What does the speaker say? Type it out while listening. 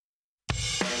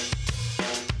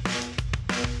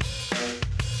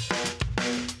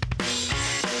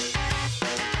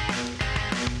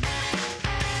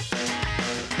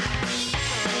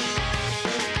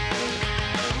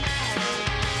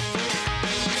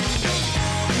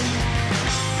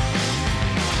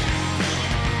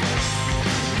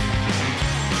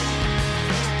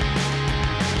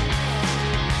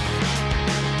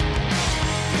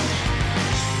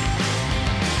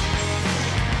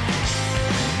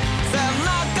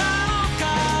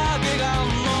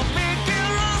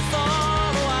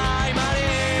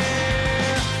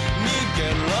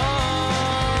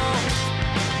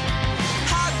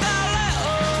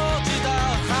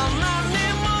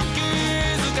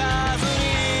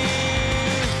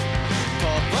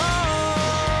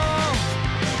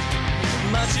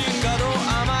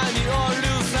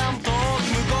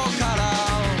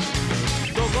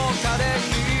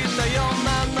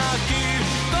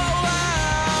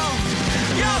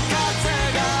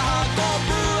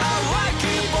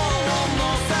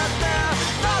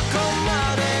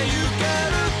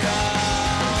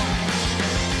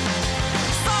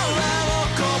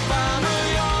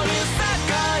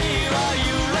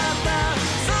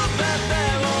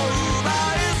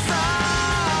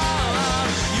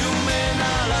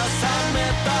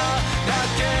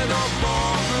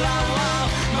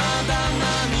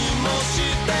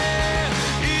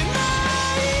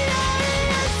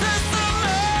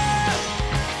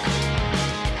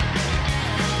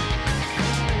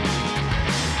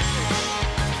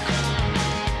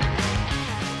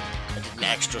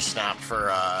snap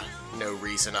for no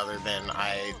reason other than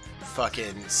I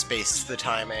fucking spaced the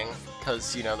timing,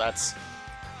 because, you know, that's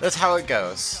how it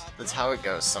goes. That's how it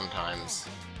goes sometimes.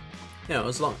 Yeah,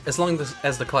 as long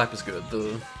as the clap is good,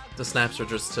 the snaps are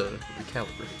just to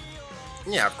recalibrate.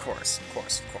 Yeah, of course.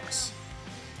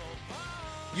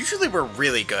 Usually we're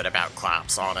really good about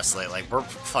claps, honestly. Like, we're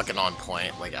fucking on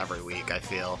point, like, every week, I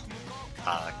feel.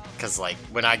 Because, like,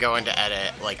 when I go into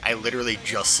edit, like, I literally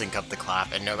just sync up the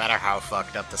clap, and no matter how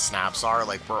fucked up the snaps are,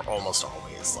 like, we're almost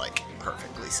always, like,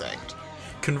 perfectly synced.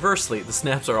 Conversely, the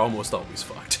snaps are almost always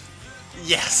fucked.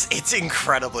 Yes, it's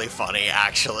incredibly funny,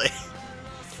 actually.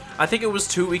 I think it was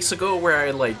 2 weeks ago where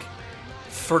I, like,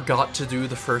 forgot to do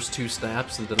the first 2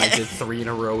 snaps, and then I did 3 in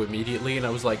a row immediately, and I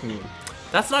was like,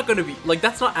 that's not going to be, like,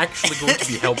 that's not actually going to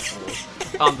be helpful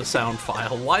on the sound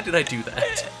file. Why did I do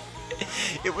that?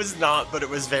 It was not, but it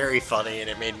was very funny, and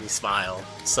it made me smile.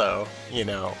 So, you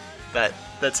know,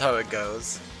 that's how it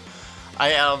goes.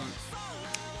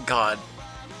 God.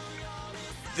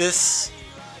 This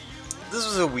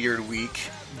was a weird week,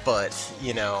 but,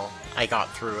 you know, I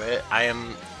got through it.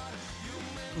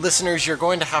 Listeners, you're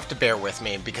going to have to bear with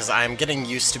me, because I'm getting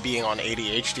used to being on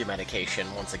ADHD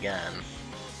medication once again.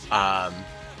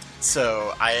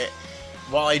 So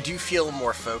while I do feel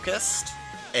more focused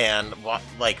and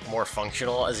more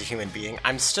functional as a human being,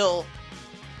 I'm still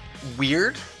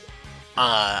weird.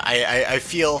 I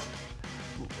feel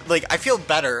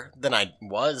better than I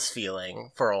was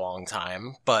feeling for a long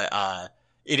time, but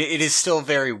it is still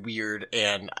very weird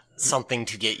and something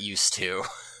to get used to.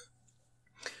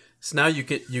 So now you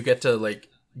get to, like,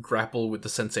 grapple with the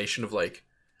sensation of, like,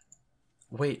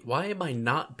 wait, why am I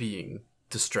not being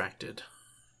distracted?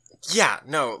 Yeah,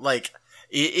 no, like,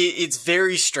 it's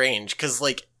very strange, because,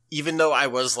 like, even though I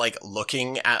was, like,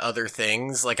 looking at other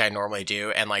things, like I normally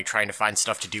do, and, like, trying to find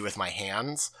stuff to do with my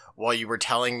hands, while you were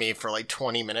telling me for, like,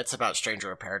 20 minutes about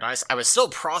Stranger of Paradise, I was still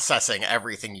processing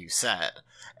everything you said.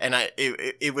 And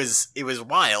it was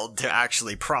wild to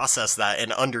actually process that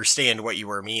and understand what you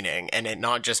were meaning, and it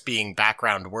not just being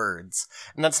background words.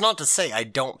 And that's not to say I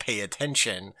don't pay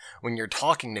attention when you're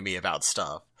talking to me about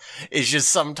stuff. It's just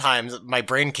sometimes my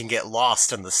brain can get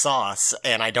lost in the sauce,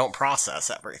 and I don't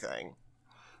process everything.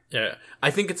 Yeah,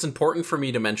 I think it's important for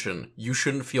me to mention, you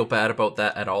shouldn't feel bad about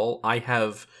that at all. I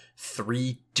have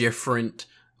 3 different,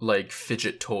 like,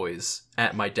 fidget toys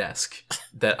at my desk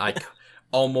that I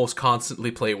almost constantly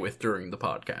play with during the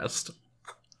podcast.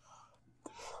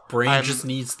 Brain just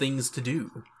needs things to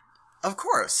do. Of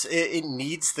course, it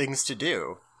needs things to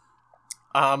do.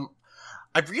 I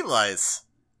realize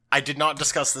I did not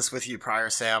discuss this with you prior,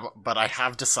 Sam, but I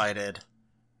have decided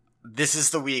this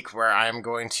is the week where I'm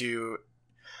going to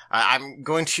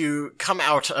come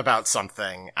out about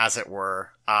something, as it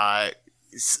were.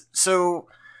 So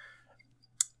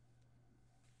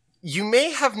you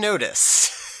may have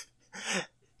noticed,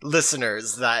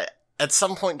 listeners, that at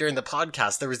some point during the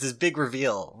podcast there was this big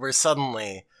reveal where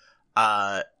suddenly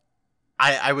I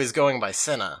was going by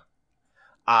Cinna,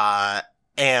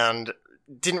 and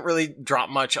didn't really drop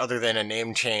much other than a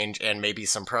name change and maybe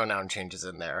some pronoun changes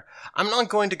in there. I'm not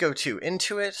going to go too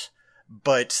into it,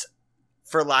 but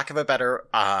for not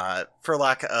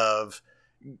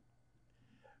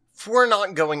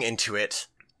going into it,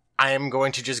 I am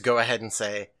going to just go ahead and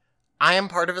say, I am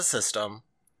part of a system.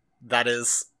 That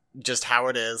is just how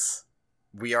it is.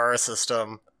 We are a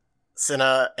system.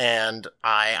 Cinna and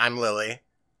I'm Lily,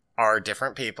 are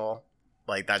different people.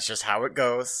 Like, that's just how it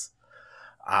goes.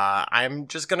 I'm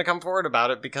just gonna come forward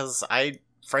about it because I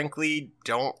frankly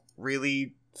don't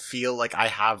really feel like I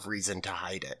have reason to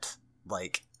hide it.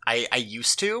 Like, I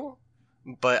used to,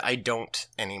 but I don't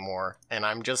anymore. And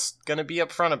I'm just gonna be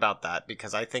upfront about that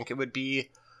because I think it would be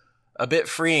a bit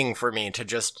freeing for me to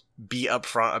just be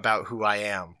upfront about who I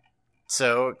am.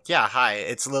 So, yeah, hi,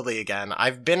 it's Lily again.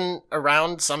 I've been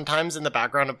around sometimes in the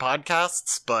background of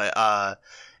podcasts, but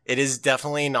it has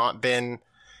definitely not been...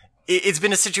 It's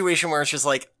been a situation where it's just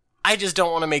like, I just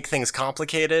don't want to make things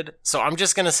complicated, so I'm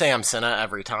just gonna say I'm Cinna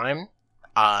every time.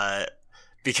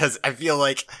 Because I feel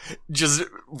like just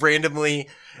randomly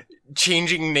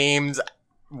changing names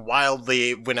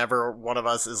wildly whenever one of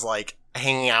us is, like,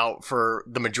 hanging out for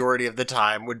the majority of the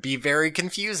time would be very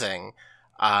confusing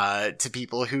to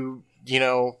people who, you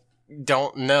know,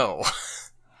 don't know.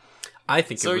 I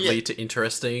think it would lead to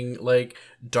interesting, like,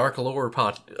 dark lore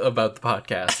about the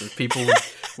podcast, and people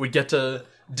would get to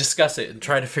discuss it and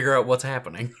try to figure out what's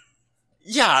happening.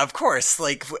 Yeah, of course.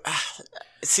 Like,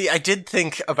 see, I did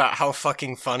think about how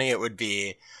fucking funny it would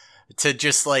be to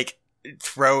just, like,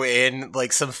 throw in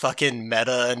like some fucking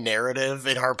meta narrative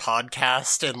in our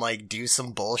podcast and like do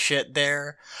some bullshit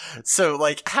there. So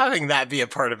like having that be a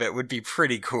part of it would be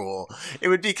pretty cool. It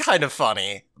would be kind of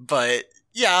funny, but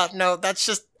yeah, no, that's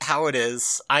just how it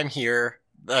is. I'm here.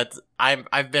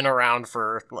 I've been around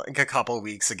for like a couple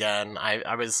weeks again.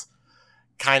 I was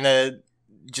kind of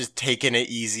just taking it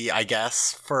easy, I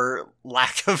guess, for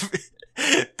lack of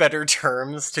better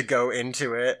terms to go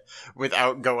into it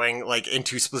without going like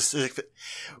into specifics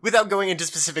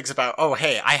about, oh,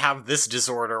 hey, I have this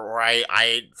disorder or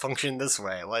I function this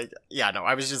way. Like, yeah, no,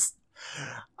 I was just,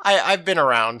 I've been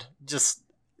around, just,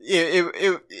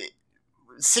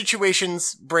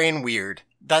 situations, brain weird.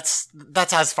 That's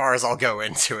as far as I'll go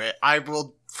into it. I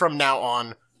will, from now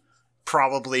on,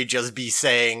 probably just be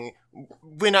saying,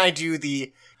 when I do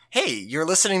the, hey, you're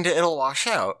listening to It'll Wash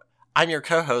Out, I'm your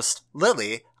co-host,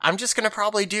 Lily, I'm just gonna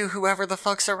probably do whoever the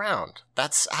fuck's around.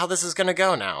 That's how this is gonna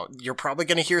go now. You're probably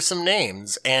gonna hear some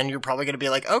names, and you're probably gonna be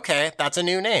like, okay, that's a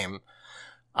new name.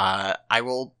 I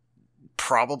will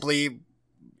probably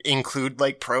include,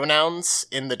 like, pronouns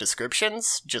in the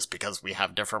descriptions, just because we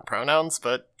have different pronouns,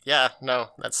 but yeah,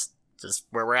 no, that's just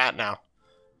where we're at now.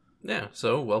 Yeah,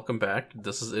 so welcome back.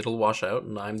 This is It'll Wash Out,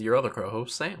 and I'm your other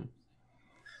co-host, Sam.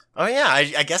 Oh yeah,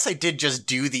 I guess I did just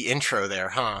do the intro there,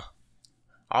 huh?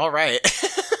 All right.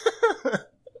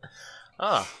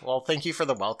 Oh, well, thank you for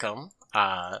the welcome.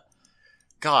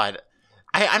 God,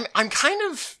 I'm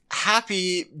kind of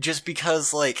happy just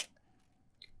because, like,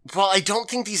 well, I don't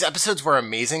think these episodes were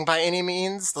amazing by any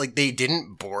means. Like, they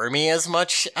didn't bore me as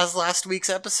much as last week's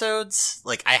episodes.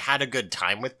 Like, I had a good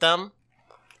time with them.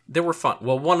 They were fun.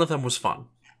 Well, one of them was fun.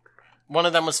 One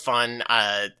of them was fun.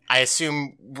 I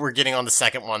assume we're getting on the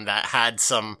second one that had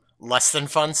some less than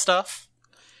fun stuff.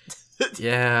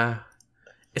 Yeah.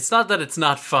 It's not that it's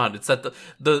not fun. It's that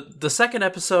the second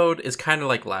episode is kind of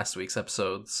like last week's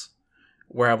episodes,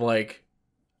 where I'm like,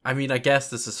 I mean, I guess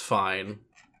this is fine,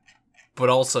 but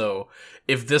also,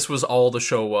 if this was all the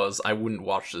show was, I wouldn't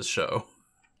watch this show.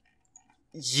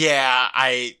 Yeah,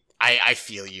 I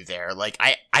feel you there. Like,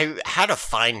 I had a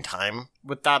fine time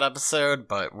with that episode,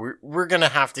 but we're gonna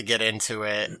have to get into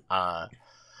it.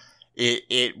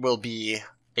 It will be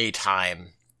a time,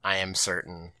 I am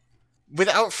certain.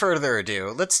 Without further ado,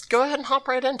 let's go ahead and hop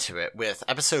right into it with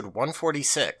episode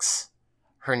 146.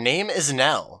 Her name is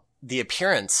Nell, the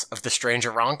appearance of the strange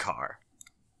Arrancar.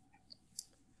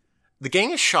 The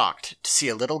gang is shocked to see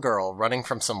a little girl running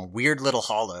from some weird little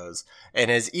hollows,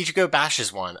 and as Ichigo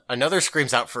bashes one, another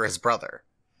screams out for his brother.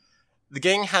 The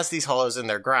gang has these hollows in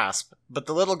their grasp, but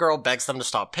the little girl begs them to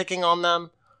stop picking on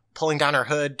them, pulling down her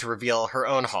hood to reveal her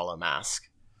own hollow mask.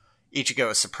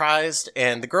 Ichigo is surprised,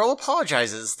 and the girl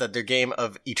apologizes that their game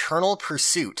of Eternal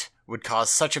Pursuit would cause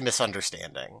such a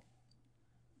misunderstanding.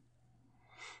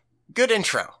 Good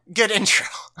intro. Good intro.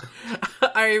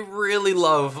 I really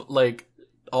love, like,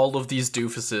 all of these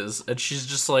doofuses, and she's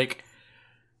just like,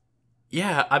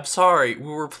 yeah, I'm sorry,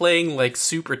 we were playing, like,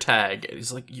 super tag, and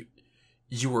he's like,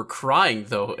 you were crying,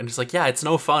 though, and he's like, yeah, it's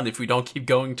no fun if we don't keep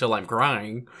going till I'm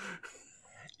crying.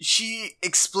 She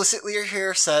explicitly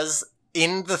here says,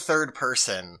 in the third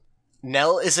person,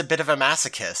 Nell is a bit of a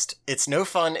masochist. It's no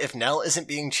fun if Nell isn't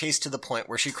being chased to the point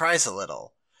where she cries a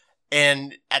little.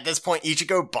 And at this point,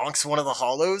 Ichigo bonks one of the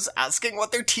hollows, asking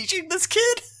what they're teaching this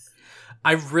kid.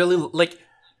 I really, like,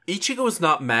 Ichigo is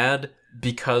not mad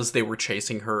because they were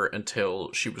chasing her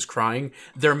until she was crying.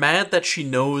 They're mad that she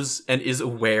knows and is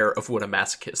aware of what a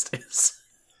masochist is.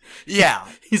 Yeah.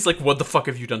 He's like, what the fuck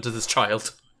have you done to this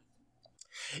child?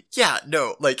 Yeah,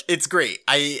 no, like, it's great.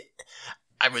 I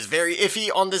was very iffy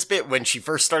on this bit when she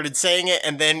first started saying it,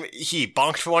 and then he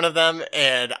bonked one of them,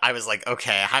 and I was like,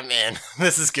 okay, I'm in.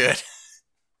 This is good.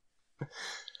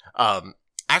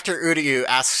 After Uryu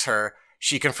asks her,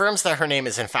 she confirms that her name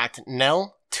is in fact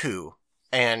Nell 2,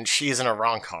 and she is an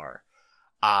Arrancar.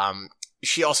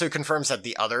 She also confirms that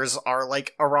the others are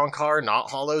like Arrancar, not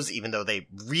hollows, even though they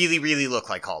really, really look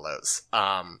like hollows.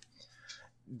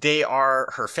 They are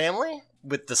her family,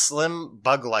 with the slim,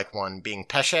 bug-like one being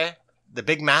Pesce, the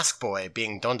big mask boy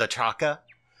being Donda Chaka,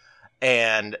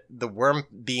 and the worm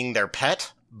being their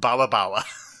pet, Bawa Bawa.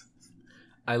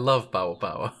 I love Bawa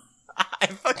Bawa. I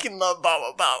fucking love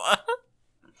Bawa Bawa.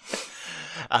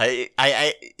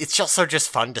 It's also just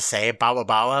fun to say. Bawa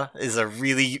Bawa is a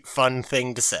really fun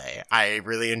thing to say. I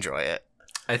really enjoy it.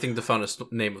 I think the funnest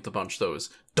name of the bunch, though, is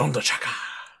Donda Chaka.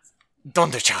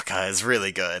 Donda Chaka is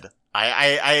really good.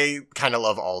 I kind of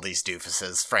love all these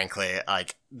doofuses, frankly.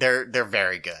 Like, they're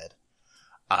very good.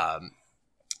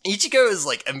 Ichigo is,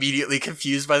 like, immediately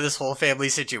confused by this whole family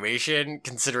situation,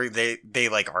 considering they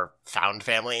like, are found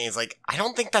family. And he's like, I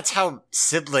don't think that's how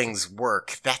siblings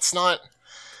work. That's not...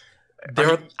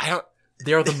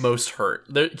 They're the most hurt.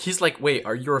 He's like, wait,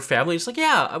 are you a family? He's like,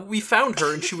 yeah, we found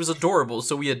her and she was adorable,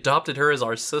 so we adopted her as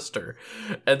our sister.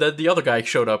 And then the other guy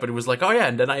showed up and was like, oh yeah,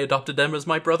 and then I adopted them as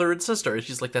my brother and sister. And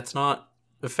she's like, that's not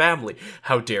a family.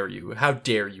 How dare you? How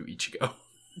dare you, Ichigo?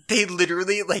 They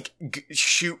literally, like,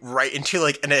 shoot right into,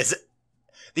 like,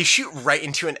 they shoot right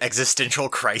into an existential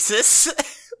crisis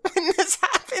when this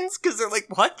happens, because they're like,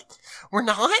 what? We're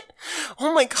not?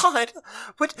 Oh my god.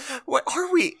 What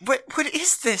are we? What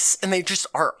is this? And they just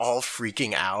are all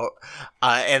freaking out.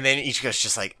 And then Ichigo's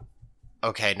just like,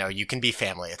 okay, no, you can be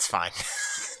family. It's fine.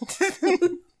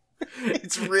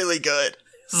 It's really good.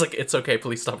 It's like, it's okay.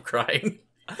 Please stop crying.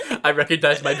 I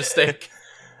recognize my mistake.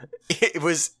 It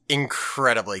was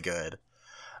incredibly good.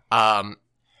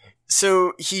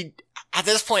 So he, at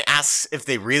this point, asks if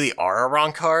they really are a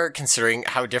Rancor, considering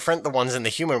how different the ones in the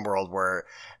human world were.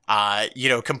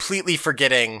 Completely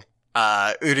forgetting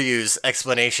Uryu's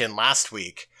explanation last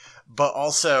week. But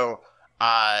also,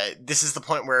 this is the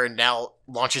point where Nell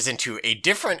launches into a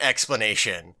different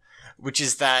explanation, which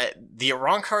is that the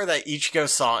Rancor that Ichigo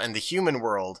saw in the human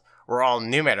world were all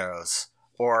numeros,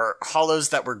 or hollows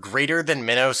that were greater than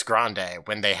Minos Grande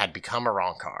when they had become a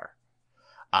Rancor.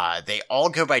 They all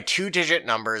go by 2-digit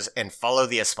numbers and follow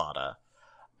the Espada.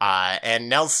 And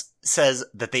Nell says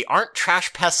that they aren't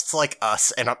trash pests like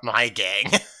us and my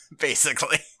gang,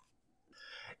 basically.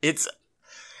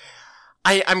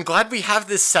 I'm glad we have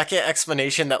this second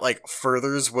explanation that, like,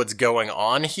 furthers what's going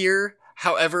on here.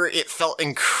 However, it felt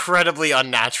incredibly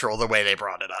unnatural the way they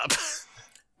brought it up.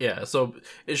 Yeah, so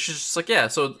it's just like, yeah,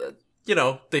 so,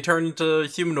 they turn into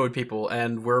humanoid people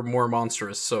and we're more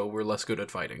monstrous, so we're less good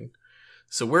at fighting.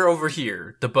 So we're over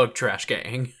here, the Bug Trash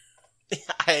Gang.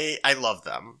 I love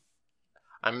them.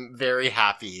 I'm very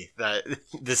happy that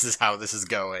this is how this is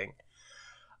going.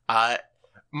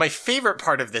 My favorite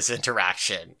part of this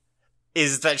interaction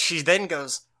is that she then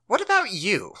goes, what about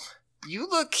you? You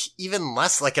look even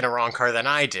less like an Arrancar than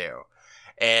I do.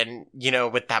 And,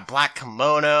 with that black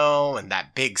kimono and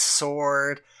that big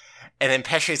sword. And then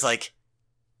Pesce's like,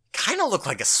 kind of look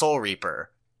like a Soul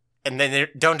Reaper. And then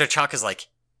Don Tachaka's like,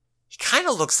 he kind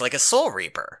of looks like a Soul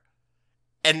Reaper.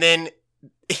 And then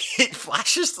it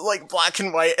flashes to, like, black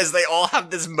and white as they all have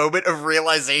this moment of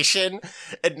realization.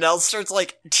 And Nell starts,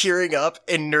 like, tearing up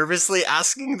and nervously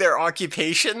asking their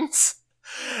occupations.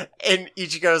 And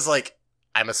Ichigo's like,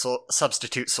 I'm a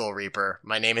substitute Soul Reaper.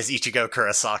 My name is Ichigo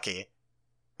Kurosaki.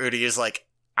 Uryu's like,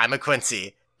 I'm a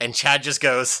Quincy. And Chad just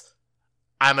goes,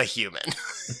 I'm a human.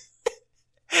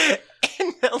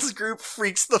 And Nell's group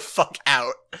freaks the fuck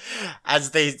out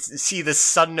as they see the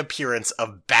sudden appearance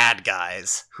of bad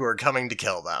guys who are coming to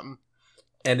kill them.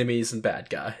 Enemies and bad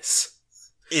guys.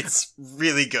 It's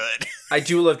really good. I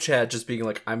do love Chad just being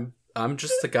like, I'm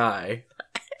just a guy.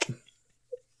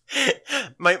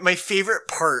 My favorite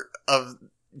part of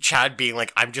Chad being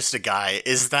like, I'm just a guy,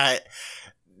 is that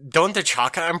Don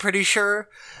Tachaka, I'm pretty sure,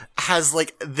 has,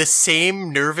 like, the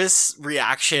same nervous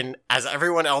reaction as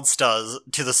everyone else does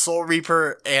to the Soul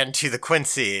Reaper and to the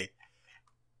Quincy,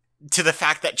 to the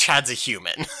fact that Chad's a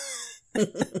human.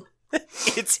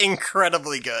 It's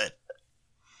incredibly good.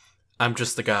 I'm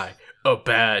just a guy. A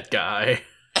bad guy.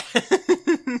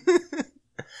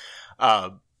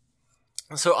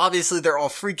 So obviously they're all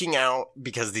freaking out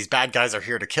because these bad guys are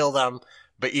here to kill them,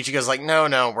 but Ichigo's like,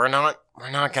 no, we're not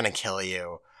gonna kill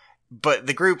you. But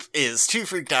the group is too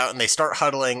freaked out, and they start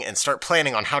huddling and start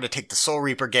planning on how to take the Soul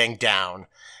Reaper gang down.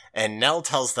 And Nell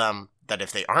tells them that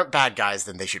if they aren't bad guys,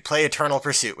 then they should play Eternal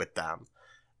Pursuit with them.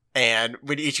 And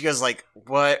when Ichigo's like,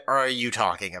 what are you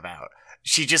talking about?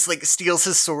 She just, like, steals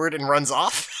his sword and runs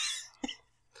off.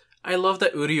 I love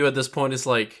that Uryu at this point is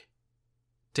like,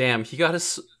 damn,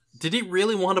 did he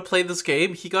really want to play this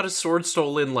game? He got his sword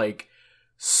stolen, like,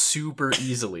 super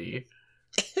easily.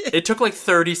 It took like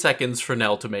 30 seconds for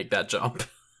Nell to make that jump.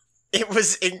 It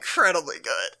was incredibly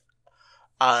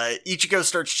good. Ichigo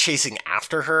starts chasing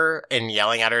after her and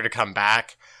yelling at her to come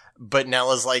back, but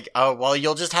Nell is like, oh, well,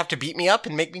 you'll just have to beat me up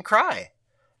and make me cry.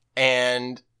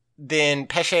 And then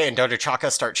Pesce and Don Tachaka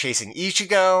start chasing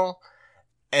Ichigo,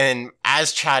 and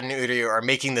as Chad and Uryu are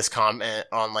making this comment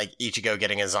on, like, Ichigo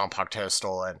getting his Zanpakuto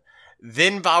stolen,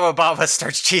 then Baba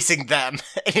starts chasing them,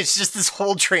 and it's just this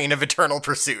whole train of Eternal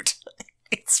Pursuit.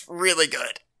 It's really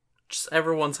good. Just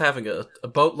everyone's having a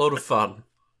boatload of fun.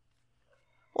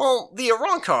 Well, the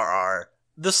Arrancar are.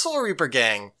 The Soul Reaper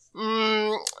gang,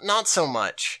 not so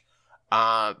much.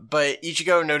 But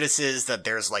Ichigo notices that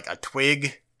there's, like, a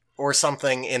twig or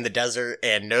something in the desert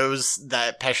and knows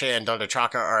that Pesce and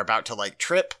Dondachaka are about to, like,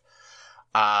 trip.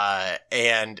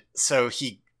 And so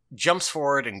he jumps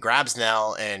forward and grabs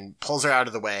Nell and pulls her out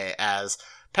of the way as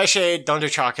Pesce,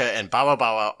 Dondachaka, and Bawa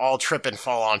Bawa all trip and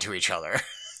fall onto each other.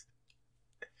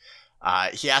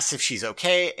 He asks if she's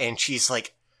okay, and she's,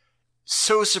 like,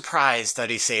 so surprised that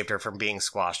he saved her from being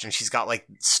squashed, and she's got, like,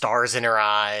 stars in her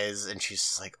eyes, and she's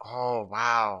just like, oh,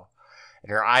 wow.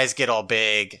 And her eyes get all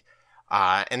big,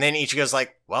 and then Ichigo's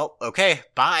like, well, okay,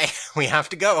 bye, we have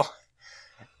to go.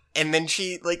 And then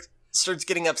she, like, starts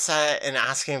getting upset and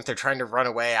asking if they're trying to run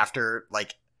away after,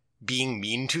 like, being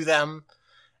mean to them.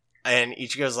 And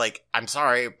Ichigo's like, I'm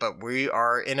sorry, but we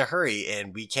are in a hurry,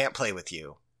 and we can't play with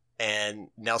you. And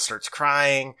Nell starts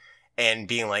crying and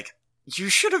being like, you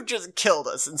should have just killed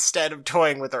us instead of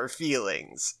toying with our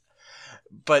feelings.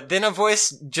 But then a voice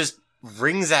just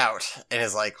rings out and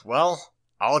is like, well,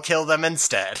 I'll kill them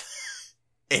instead.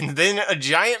 And then a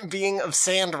giant being of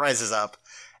sand rises up,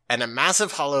 and a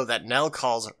massive hollow that Nell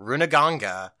calls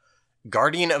Runaganga,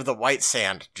 guardian of the white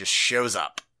sand, just shows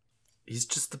up. He's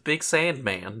just the big sand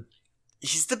man.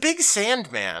 He's the big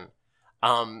sand man.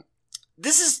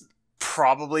 This is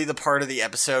probably the part of the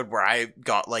episode where I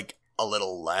got, like, a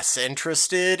little less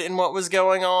interested in what was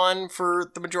going on for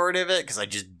the majority of it, because I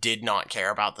just did not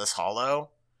care about this hollow.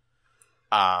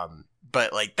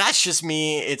 But, like, that's just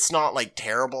me. It's not, like,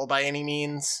 terrible by any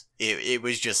means. It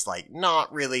was just, like,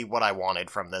 not really what I wanted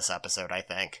from this episode, I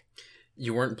think.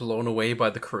 You weren't blown away by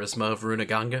the charisma of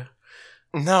Runaganga?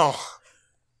 No.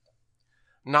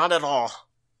 Not at all.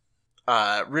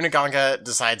 Runaganga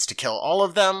decides to kill all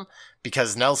of them,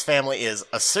 because Nell's family is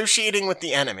associating with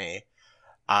the enemy.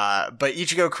 But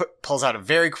Ichigo pulls out a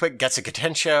very quick Getsuga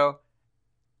Tensho.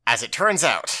 As it turns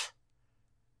out,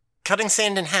 cutting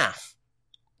sand in half,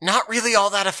 not really all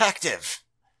that effective.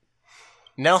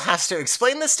 Nell has to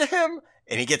explain this to him,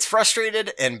 and he gets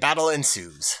frustrated, and battle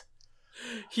ensues.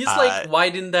 He's like, why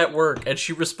didn't that work? And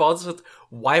she responds with,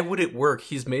 why would it work?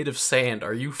 He's made of sand.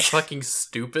 Are you fucking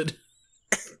stupid?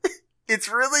 It's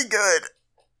really good.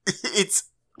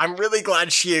 I'm really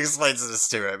glad she explains this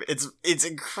to him. It's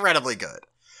incredibly good.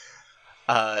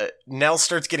 Nell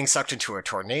starts getting sucked into a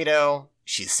tornado.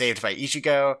 She's saved by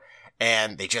Ichigo,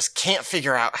 and they just can't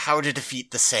figure out how to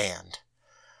defeat the sand.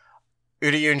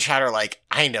 Uryu and Chad are like,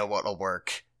 I know what'll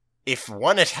work. If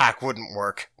one attack wouldn't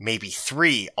work, maybe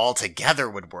 3 altogether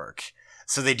would work.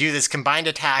 So they do this combined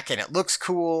attack, and it looks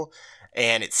cool,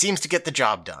 and it seems to get the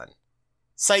job done.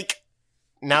 Psych!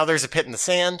 Now there's a pit in the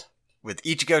sand, with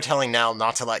Ichigo telling Nell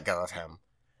not to let go of him.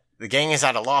 The gang is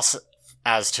at a loss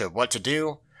as to what to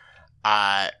do,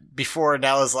 before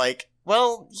Nell is like,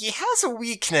 well, he has a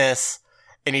weakness,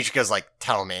 and Ichigo's like,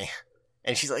 tell me.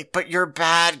 And she's like, but you're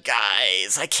bad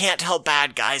guys, I can't tell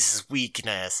bad guys'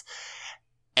 weakness.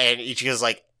 And Ichigo's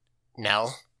like,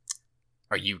 Nell,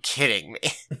 are you kidding me?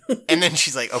 And then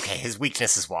she's like, okay, his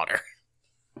weakness is water.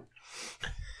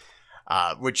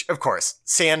 Which, of course,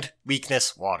 sand,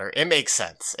 weakness, water. It makes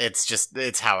sense.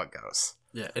 It's how it goes.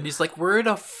 Yeah, and he's like, we're in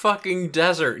a fucking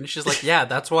desert. And she's like, yeah,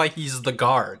 that's why he's the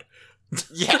guard.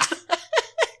 Yeah.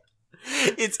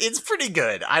 It's pretty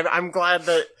good. I'm glad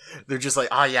that they're just like,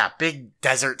 oh yeah, big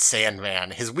desert sand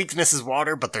man. His weakness is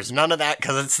water, but there's none of that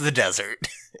because it's the desert.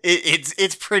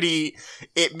 It's pretty,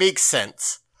 it makes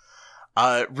sense.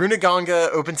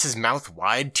 Runaganga opens his mouth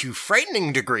wide to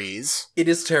frightening degrees. It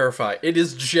is terrifying. It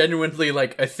is genuinely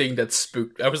like a thing that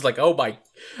spooked. I was like, oh my,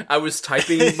 I was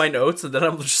typing my notes and then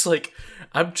I'm just like,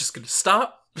 I'm just gonna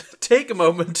stop, take a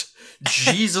moment.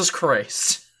 Jesus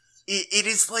Christ. It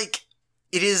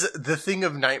is the thing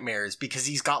of nightmares because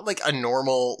he's got like a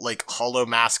normal, like hollow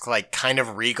mask, like kind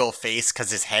of regal face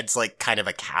because his head's like kind of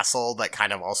a castle that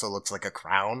kind of also looks like a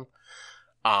crown.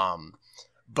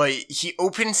 But he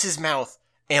opens his mouth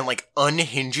and like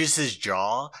unhinges his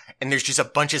jaw and there's just a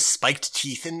bunch of spiked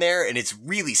teeth in there and it's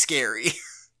really scary.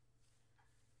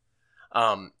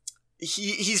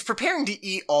 He's preparing to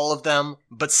eat all of them,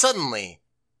 but suddenly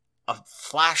a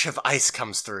flash of ice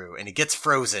comes through and he gets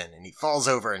frozen and he falls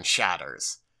over and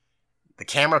shatters. The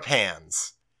camera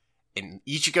pans and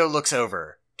Ichigo looks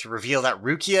over to reveal that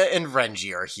Rukia and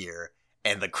Renji are here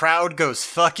and the crowd goes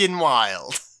fucking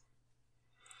wild.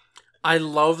 I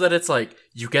love that it's like,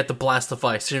 you get the blast of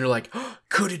ice, and you're like, oh,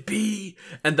 could it be?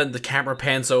 And then the camera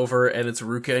pans over, and it's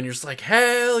Ruka, and you're just like,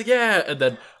 hell yeah! And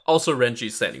then also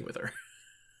Renji's standing with her.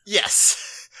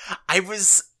 Yes. I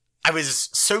was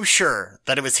so sure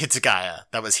that it was Hitsugaya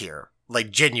that was here.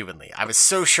 Like, genuinely. I was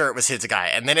so sure it was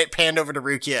Hitsugaya. And then it panned over to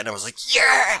Rukia, and I was like,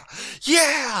 yeah!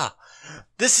 Yeah!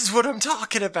 This is what I'm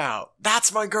talking about!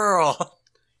 That's my girl!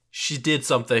 She did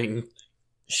something.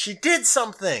 She did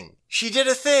something! She did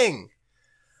a thing!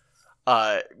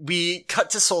 We cut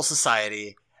to Soul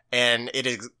Society, and it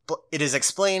is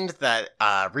explained that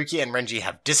Rukia and Renji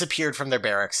have disappeared from their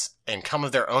barracks and come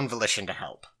of their own volition to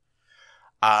help.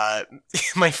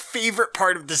 My favorite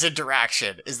part of this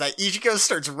interaction is that Ichigo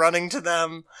starts running to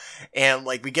them, and,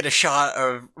 like, we get a shot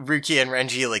of Rukia and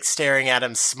Renji, like, staring at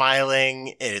him,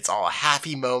 smiling, and it's all a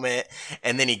happy moment,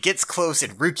 and then he gets close,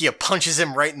 and Rukia punches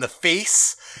him right in the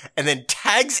face, and then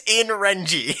tags in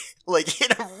Renji, like,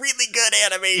 in a really good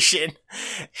animation,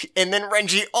 and then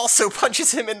Renji also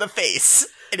punches him in the face,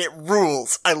 and it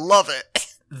rules. I love it.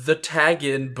 The tag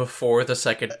in before the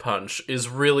second punch is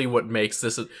really what makes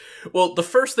this. Well, the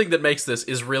first thing that makes this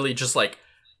is really just like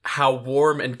how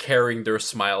warm and caring their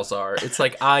smiles are. It's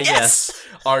like, yes,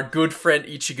 our good friend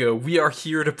Ichigo, we are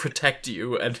here to protect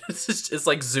you. And it's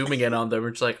like zooming in on them.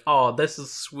 It's like, oh, this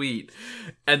is sweet.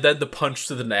 And then the punch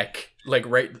to the neck, like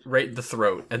right in the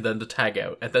throat, and then the tag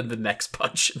out, and then the next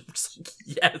punch. And I'm just like,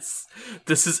 yes,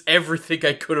 this is everything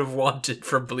I could have wanted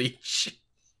from Bleach.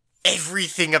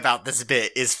 Everything about this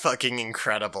bit is fucking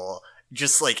incredible.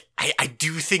 Just, like, I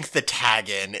do think the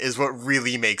tag-in is what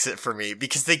really makes it for me,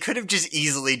 because they could have just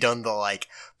easily done the, like,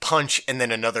 punch and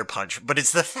then another punch, but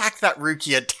it's the fact that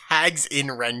Rukia tags in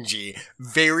Renji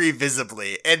very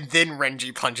visibly, and then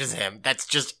Renji punches him. That's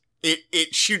just,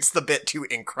 it shoots the bit to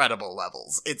incredible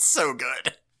levels. It's so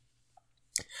good.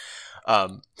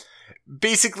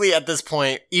 Basically, at this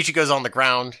point, Ichigo's on the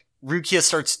ground. Rukia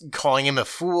starts calling him a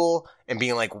fool and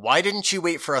being like, why didn't you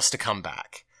wait for us to come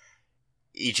back?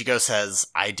 Ichigo says,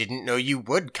 I didn't know you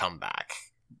would come back.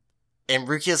 And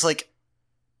Rukia's like,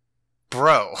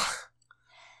 bro,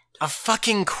 of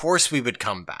fucking course we would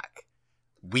come back.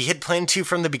 We had planned to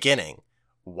from the beginning.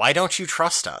 Why don't you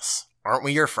trust us? Aren't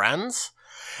we your friends?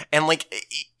 And, like,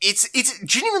 it's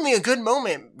genuinely a good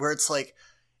moment where it's like,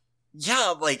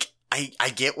 yeah, like, I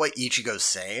get what Ichigo's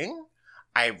saying.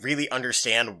 I really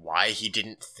understand why he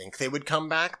didn't think they would come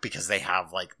back, because they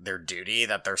have, like, their duty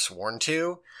that they're sworn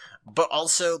to. But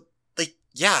also, like,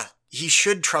 yeah, he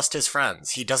should trust his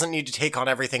friends. He doesn't need to take on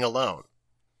everything alone.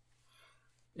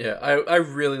 Yeah, I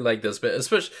really like this bit.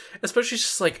 Especially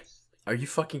just like, are you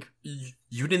fucking...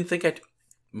 You didn't think I'd...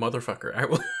 Motherfucker, I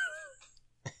will...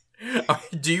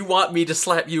 Do you want me to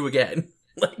slap you again?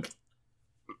 Like...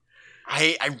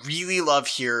 I really love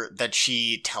here that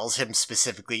she tells him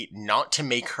specifically not to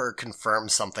make her confirm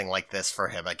something like this for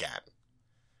him again.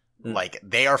 Like,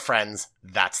 they are friends,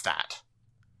 that's that.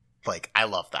 Like, I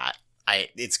love that.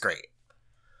 It's great.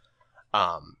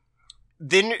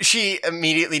 Then she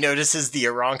immediately notices the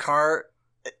Arrancar,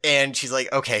 and she's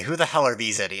like, okay, who the hell are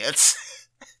these idiots?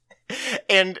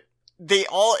 And they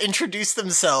all introduce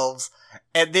themselves,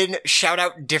 and then shout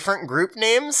out different group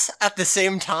names at the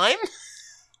same time.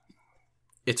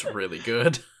 It's really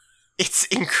good. It's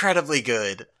incredibly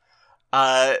good.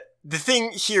 The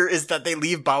thing here is that they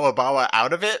leave Bawa Bawa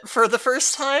out of it for the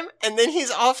first time, and then he's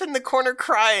off in the corner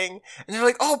crying, and they're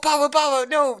like, oh, Bawa Bawa,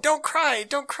 no, don't cry,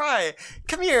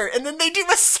 come here, and then they do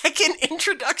a second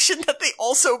introduction that they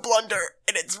also blunder,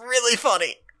 and it's really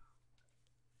funny.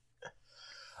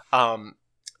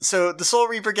 So the Soul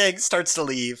Reaper gang starts to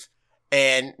leave,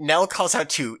 and Nell calls out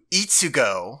to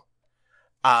Itsugo,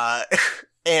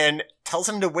 and tells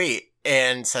him to wait,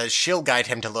 and says she'll guide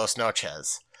him to Los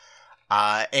Noches.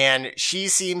 And she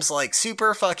seems like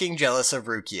super fucking jealous of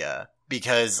Rukia,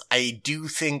 because I do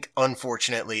think,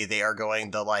 unfortunately, they are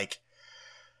going the, like,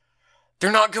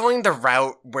 they're not going the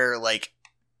route where, like,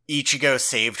 Ichigo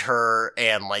saved her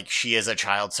and, like, she is a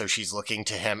child, so she's looking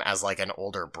to him as, like, an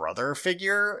older brother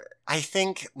figure, I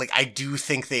think. Like, I do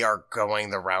think they are going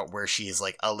the route where she's,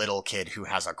 like, a little kid who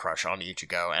has a crush on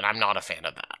Ichigo, and I'm not a fan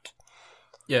of that.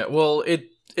 Yeah, well, it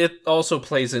also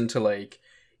plays into, like,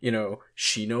 you know,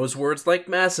 she knows words like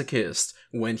masochist.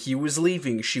 When he was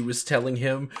leaving, she was telling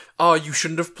him, oh, you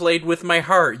shouldn't have played with my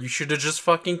heart. You should have just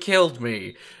fucking killed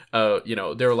me. You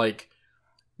know, they're like,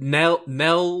 Nell,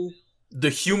 the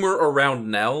humor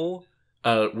around Nell,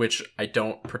 which I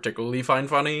don't particularly find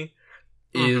funny,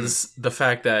 is the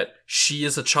fact that she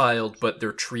is a child, but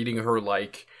they're treating her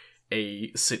like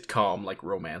a sitcom, like,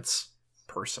 romance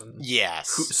person. Yes.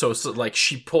 So like,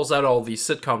 she pulls out all these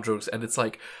sitcom jokes, and it's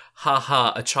like,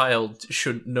 haha, a child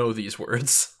should know these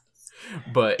words.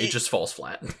 But it just falls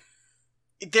flat.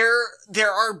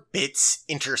 There are bits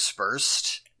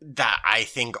interspersed that I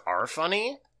think are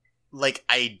funny. Like,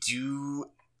 I do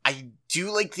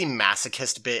like the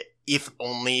masochist bit, if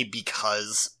only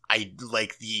because I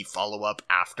like the follow-up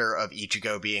after of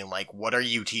Ichigo being like, what are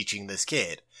you teaching this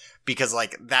kid? Because,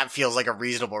 like, that feels like a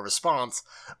reasonable response,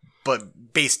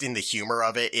 but based in the humor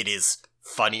of it, it is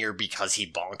funnier because he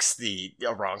bonks the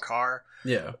Arrancar.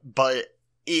 Yeah. But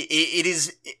it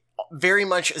is very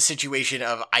much a situation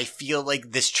of, I feel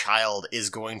like this child is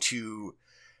going to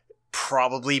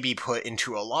probably be put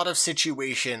into a lot of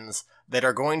situations that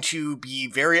are going to be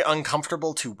very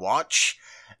uncomfortable to watch,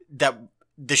 that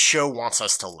the show wants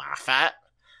us to laugh at.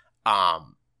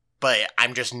 But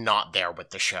I'm just not there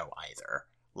with the show either.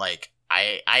 Like,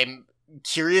 I'm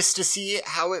curious to see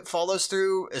how it follows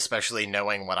through, especially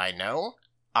knowing what I know.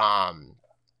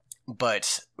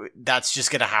 But that's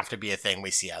just gonna have to be a thing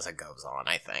we see as it goes on,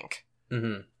 I think.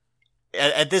 Mm-hmm.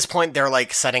 At this point, they're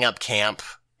like setting up camp,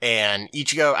 and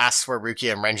Ichigo asks where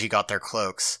Rukia and Renji got their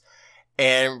cloaks.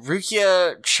 And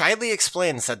Rukia shyly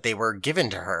explains that they were given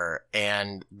to her,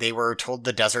 and they were told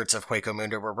the deserts of Hueco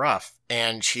Mundo were rough.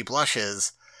 And she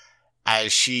blushes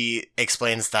as she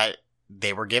explains that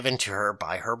they were given to her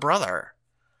by her brother.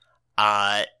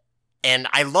 And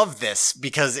I love this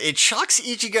because it shocks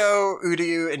Ichigo,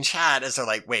 Uryu, and Chad as they're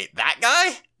like, wait, that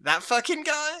guy? That fucking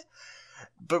guy?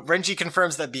 But Renji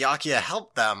confirms that Byakuya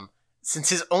helped them, since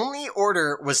his only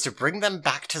order was to bring them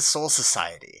back to Soul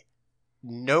Society.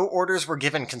 No orders were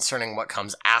given concerning what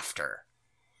comes after.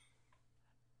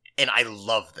 And I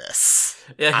love this.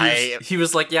 Yeah, he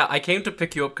was like, yeah, I came to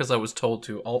pick you up because I was told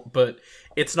to, but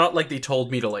it's not like they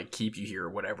told me to, like, keep you here or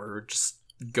whatever. Just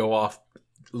go off,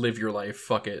 live your life,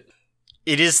 fuck it.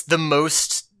 It is the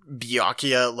most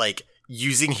Byakuya, like,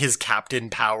 using his captain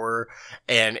power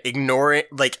and ignoring,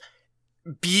 like,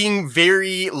 being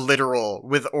very literal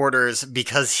with orders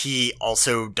because he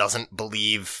also doesn't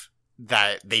believe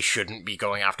that they shouldn't be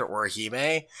going after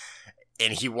Orihime.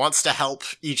 And he wants to help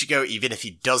Ichigo even if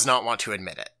he does not want to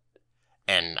admit it.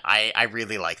 And I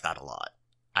really like that a lot.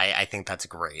 I think that's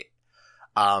great.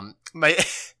 My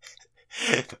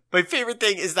favorite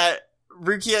thing is that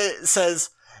Rukia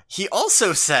says, he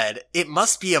also said, it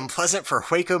must be unpleasant for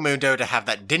Hueco Mundo to have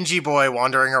that dingy boy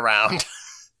wandering around.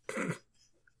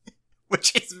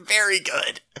 Which is very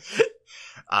good.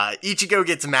 Ichigo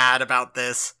gets mad about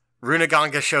this.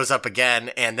 Runaganga shows up again,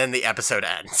 and then the episode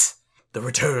ends. The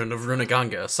return of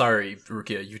Runaganga. Sorry,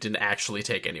 Rukia, you didn't actually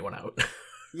take anyone out.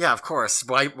 Yeah, of course.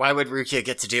 Why would Rukia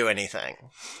get to do anything?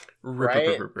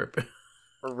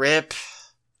 Rip.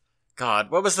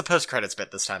 God, what was the post-credits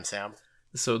bit this time, Sam?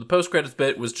 So the post-credits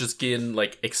bit was just Gin,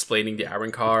 like, explaining the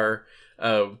Arrancar.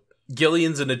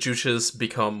 Gillians and Ajuchas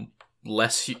become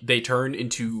less... They turn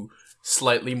into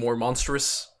slightly more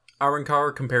monstrous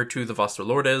Arrancar compared to the Vaster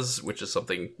Lordes, which is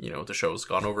something, the show's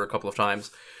gone over a couple of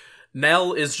times.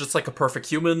 Nell is just like a perfect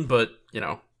human, but,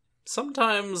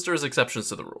 sometimes there's exceptions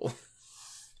to the rule.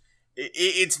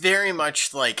 It's very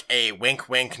much like a wink,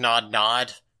 wink, nod,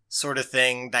 nod sort of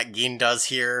thing that Gin does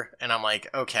here, and I'm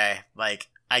like, okay, like,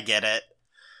 I get it.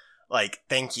 Like,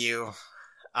 thank you.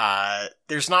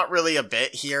 There's not really a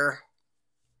bit here.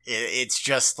 It's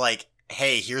just like,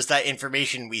 hey, here's that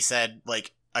information we said,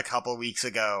 like, a couple weeks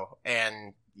ago,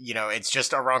 and, it's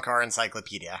just a Arrancar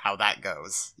encyclopedia, how that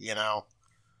goes, Yeah.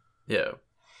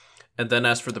 And then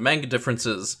as for the manga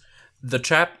differences, the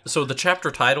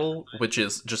chapter title, which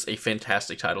is just a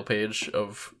fantastic title page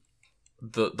of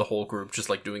the whole group just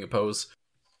like doing a pose,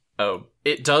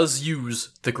 it does use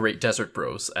the Great Desert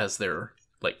Bros as their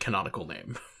like canonical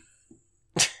name.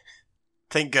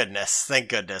 Thank goodness.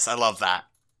 I love that.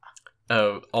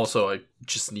 Also, I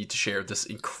just need to share this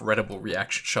incredible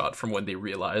reaction shot from when they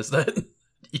realize that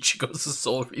Ichigo's a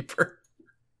Soul Reaper.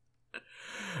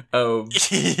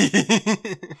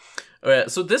 Yeah,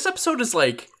 so this episode is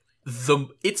like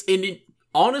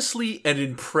honestly an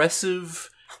impressive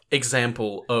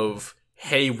example of,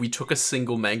 hey, we took a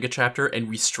single manga chapter and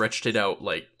we stretched it out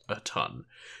like a ton,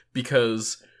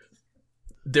 because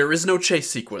there is no chase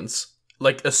sequence.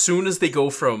 Like, as soon as they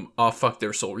go from, oh fuck,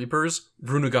 they're Soul Reapers,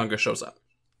 Runaganga shows up.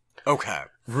 Okay.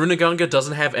 Runaganga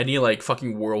doesn't have any like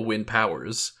fucking whirlwind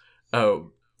powers.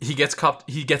 He gets cut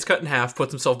in half,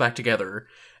 puts himself back together,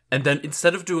 and then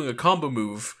instead of doing a combo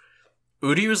move,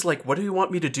 Uryu's like, what do you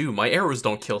want me to do? My arrows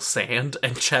don't kill sand.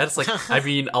 And Chad's like, I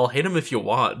mean, I'll hit him if you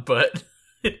want, but...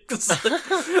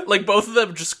 like, both of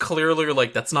them just clearly are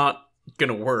like, that's not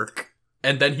gonna work.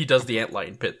 And then he does the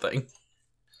antlion pit thing.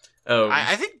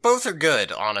 I think both are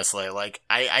good, honestly. Like,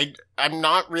 I'm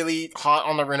not really hot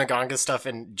on the Runaganga stuff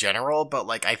in general, but,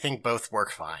 like, I think both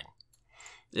work fine.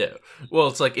 Yeah. Well,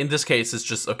 it's like, in this case, it's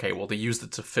just, okay, well, they used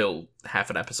it to fill half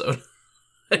an episode.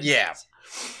 Yeah.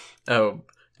 And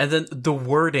then the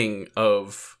wording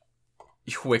of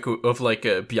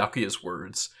Byakuya's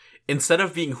words, instead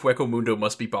of being Hueco Mundo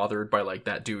must be bothered by, like,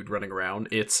 that dude running around,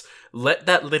 it's, let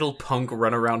that little punk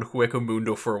run around Hueco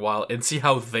Mundo for a while and see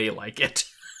how they like it.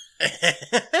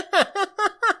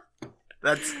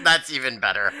 That's even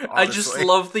better, honestly. I just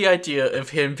love the idea of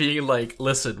him being like,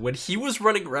 listen, when he was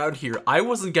running around here, I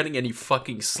wasn't getting any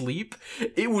fucking sleep.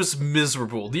 It was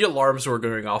miserable. The alarms were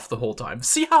going off the whole time.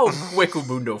 See how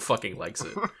Hueco fucking likes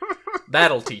it.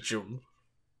 That'll teach him.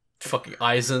 Fucking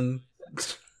Aizen.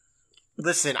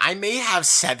 Listen, I may have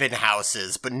 7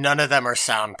 houses, but none of them are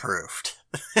soundproofed.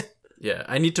 Yeah,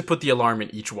 I need to put the alarm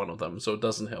in each one of them, so it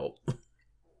doesn't help.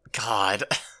 God.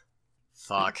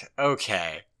 Fuck.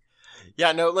 Okay.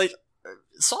 Yeah, no, like,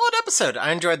 solid episode.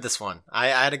 I enjoyed this one. I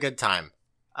had a good time.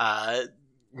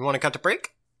 You want to cut to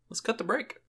break? Let's cut the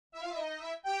break.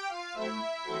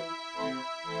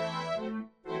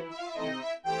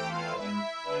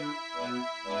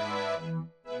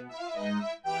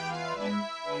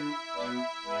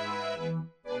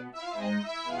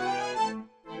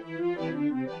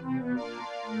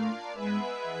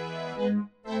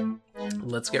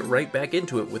 Let's get right back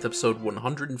into it with episode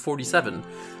 147,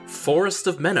 Forest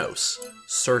of Menos,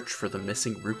 Search for the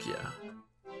Missing Rukia.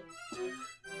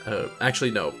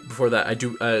 Actually, no. Before that,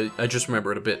 I just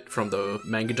remembered a bit from the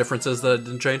manga differences that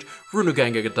didn't change.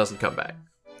 Runuganga doesn't come back.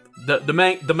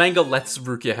 The manga lets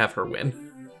Rukia have her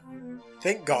win.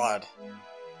 Thank God.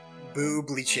 Boo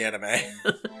Bleach anime.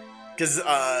 Because,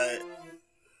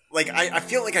 I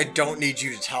feel like I don't need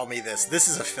you to tell me this. This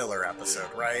is a filler episode,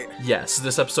 right? Yes,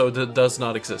 this episode does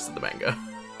not exist in the manga.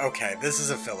 Okay, this is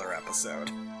a filler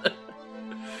episode.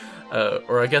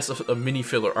 Or I guess a mini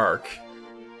filler arc.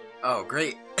 Oh,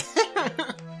 great.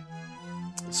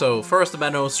 So, Forest of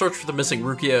Menos, search for the missing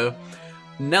Rukia.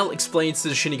 Nell explains to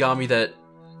the Shinigami that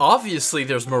obviously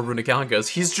there's more Runegangas.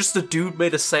 He's just a dude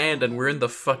made of sand and we're in the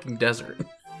fucking desert.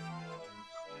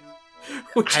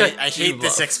 Which I hate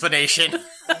this explanation.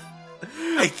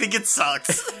 I think it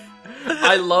sucks.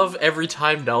 I love every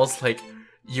time Nell's like,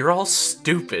 you're all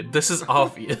stupid. This is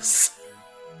obvious.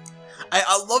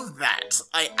 I love that.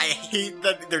 I hate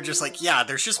that they're just like, yeah,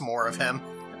 there's just more of him.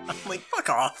 I'm like, fuck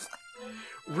off.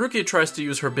 Rukia tries to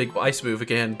use her big ice move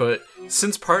again, but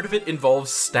since part of it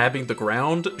involves stabbing the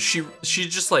ground, she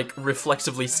just like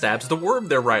reflexively stabs the worm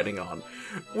they're riding on,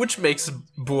 which makes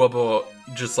Buobo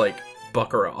just like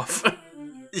buck her off.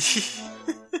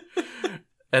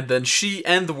 And then she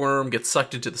and the worm get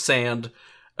sucked into the sand,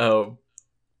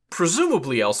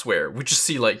 presumably elsewhere. We just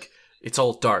see like it's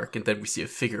all dark, and then we see a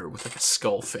figure with like a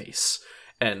skull face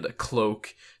and a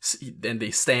cloak, and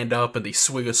they stand up and they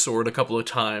swing a sword a couple of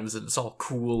times, and it's all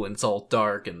cool and it's all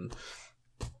dark and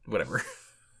whatever.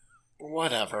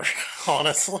 Whatever,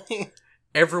 honestly.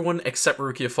 Everyone except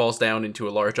Rukia falls down into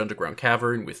a large underground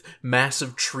cavern with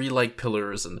massive tree-like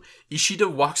pillars, and Ishida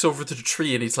walks over to the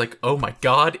tree and he's like, oh my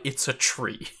god, it's a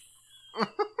tree.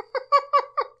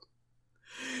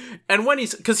 And when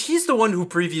because he's the one who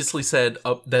previously said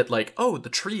that, like, oh, the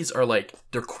trees are like,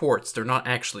 they're quartz, they're not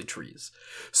actually trees.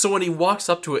 So when he walks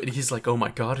up to it and he's like, oh my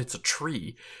god, it's a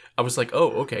tree, I was like, oh,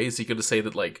 okay, is he going to say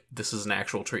that, like, this is an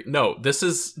actual tree? No, this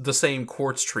is the same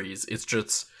quartz trees, it's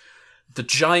just, the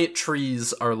giant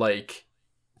trees are like,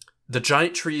 the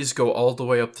giant trees go all the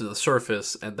way up to the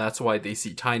surface, and that's why they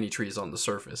see tiny trees on the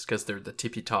surface, because they're the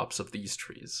tippy tops of these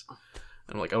trees.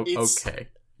 And I'm like, oh, okay.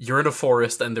 You're in a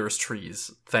forest and there's trees.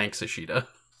 Thanks, Ishida.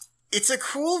 It's a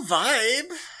cool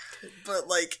vibe, but,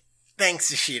 like,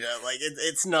 thanks, Ishida. Like,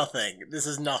 it's nothing. This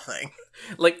is nothing.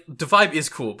 Like, the vibe is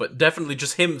cool, but definitely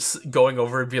just him going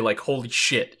over and being like, holy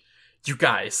shit, you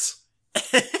guys.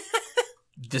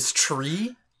 This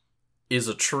tree is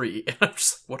a tree. And I'm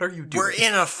just like, what are you doing? We're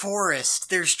in a forest.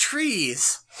 There's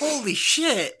trees. Holy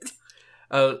shit.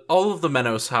 All of the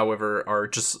Menos, however, are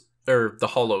just... or the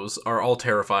Hollows are all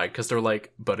terrified because they're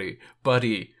like,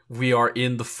 buddy, we are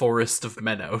in the Forest of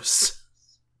Menos.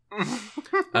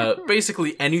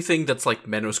 Basically, anything that's like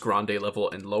Menos Grande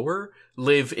level and lower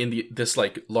live in this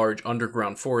like large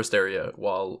underground forest area,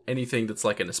 while anything that's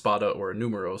like an Espada or a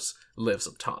Numeros lives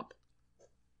up top.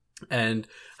 And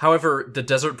however, the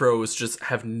Desert Bros just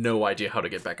have no idea how to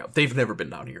get back up. They've never been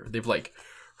down here. They've like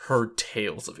heard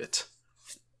tales of it.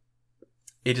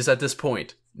 It is at this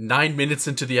point, 9 minutes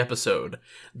into the episode,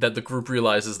 that the group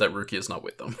realizes that Rukia is not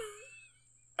with them.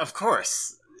 Of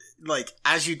course. Like,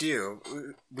 as you do,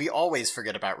 we always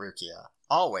forget about Rukia.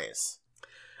 Always.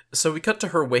 So we cut to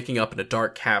her waking up in a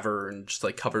dark cavern, just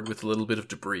like covered with a little bit of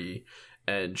debris,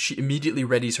 and she immediately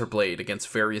readies her blade against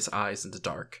various eyes in the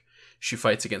dark. She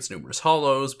fights against numerous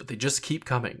hollows, but they just keep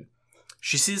coming.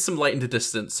 She sees some light in the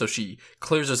distance, so she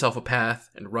clears herself a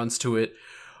path and runs to it,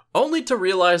 only to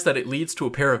realize that it leads to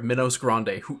a pair of Menos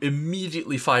Grande, who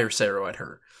immediately fire Sero at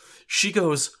her. She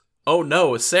goes, oh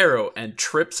no, a Sero, and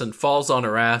trips and falls on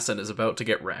her ass and is about to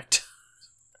get wrecked.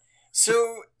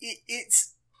 So,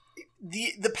 it's...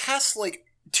 The past, like,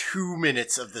 2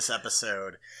 minutes of this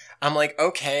episode, I'm like,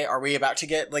 okay, are we about to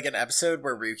get, like, an episode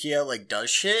where Rukia, like, does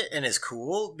shit and is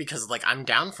cool? Because, like, I'm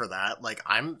down for that. Like,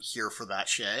 I'm here for that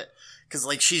shit. Because,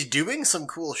 like, she's doing some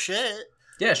cool shit.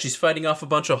 Yeah, she's fighting off a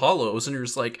bunch of hollows, and you're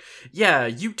just like, yeah,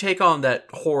 you take on that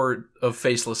horde of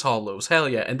faceless hollows, hell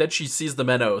yeah. And then she sees the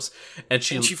Menos, and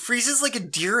she freezes like a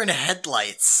deer in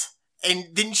headlights. And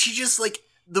then she just, like,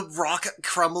 the rock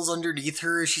crumbles underneath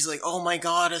her. She's like, oh my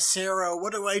god, Acero,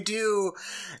 what do I do?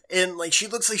 And, like, she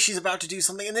looks like she's about to do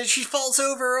something, and then she falls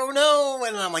over, oh no!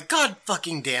 And I'm like, god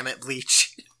fucking damn it,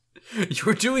 Bleach. You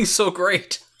were doing so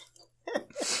great.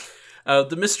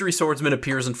 The mystery swordsman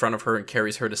appears in front of her and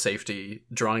carries her to safety,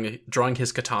 drawing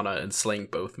his katana and slaying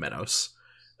both Menos.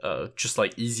 Just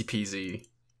like easy peasy,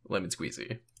 lemon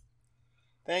squeezy.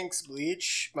 Thanks,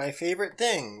 Bleach. My favorite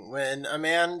thing, when a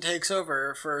man takes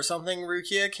over for something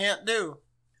Rukia can't do.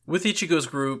 With Ichigo's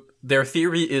group, their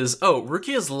theory is, oh,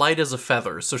 Rukia's light as a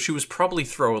feather, so she was probably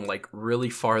thrown, like,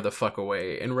 really far the fuck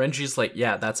away. And Renji's like,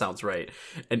 yeah, that sounds right.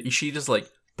 And Ishida's like,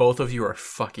 both of you are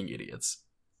fucking idiots.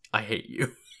 I hate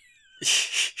you.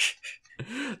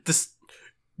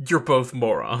 You're both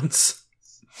morons.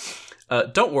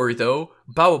 Don't worry though,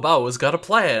 Bao Bao's got a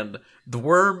plan. The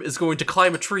worm is going to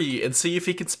climb a tree and see if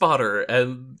he can spot her,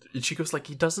 and she goes like,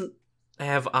 he doesn't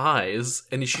have eyes,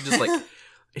 and she just like,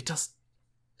 it does.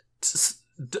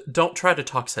 Don't try to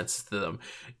talk sense to them.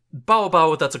 Bao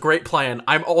Bao, that's a great plan.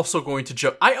 I'm also going to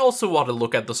jump. I also want to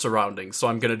look at the surroundings, so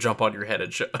I'm going to jump on your head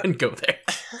and go there.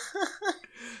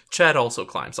 Chad also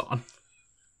climbs on.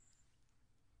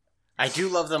 I do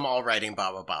love them all writing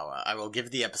Bawa Bawa. I will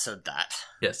give the episode that.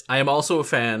 Yes, I am also a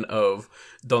fan of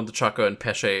Don the Chaka and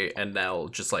Pesce and Nell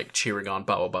just like cheering on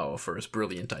Bawa Bawa for his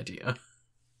brilliant idea.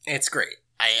 It's great.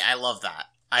 I love that.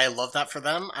 I love that for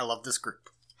them. I love this group.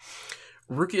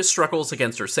 Rukia struggles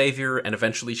against her savior, and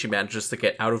eventually she manages to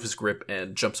get out of his grip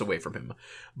and jumps away from him.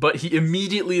 But he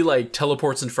immediately, like,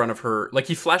 teleports in front of her. Like,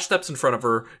 he flash steps in front of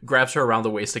her, grabs her around the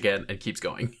waist again, and keeps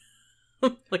going.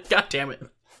 Like, god damn it.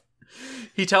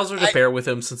 He tells her to bear with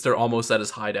him since they're almost at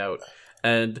his hideout.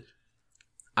 And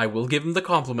I will give him the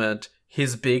compliment.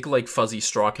 His big, like, fuzzy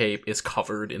straw cape is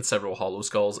covered in several hollow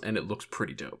skulls, and it looks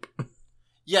pretty dope.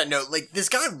 Yeah, no, like, this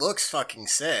guy looks fucking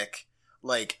sick.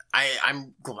 Like,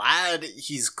 I'm glad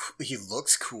he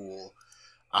looks cool.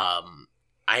 I'm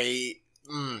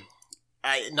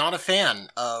not a fan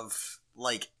of,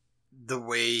 like, the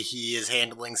way he is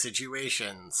handling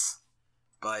situations.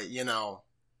 But, you know,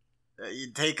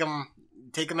 you take him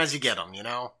as you get him, you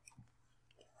know?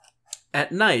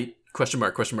 At night, question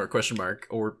mark,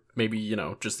 or maybe, you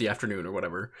know, just the afternoon or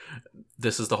whatever,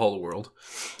 this is the Hollow World.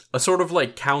 A sort of,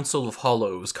 like, council of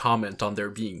hollows comment on there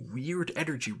being weird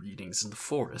energy readings in the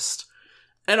forest.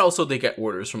 And also they get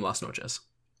orders from Las Noches.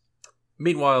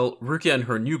 Meanwhile, Rukia and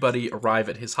her new buddy arrive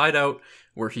at his hideout,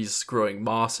 where he's growing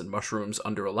moss and mushrooms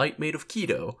under a light made of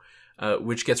Kido,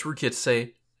 which gets Rukia to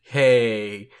say,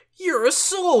 "Hey, you're a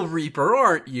Soul Reaper,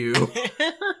 aren't you?"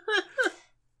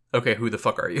 Okay, who the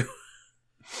fuck are you?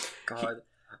 God.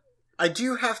 I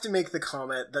do have to make the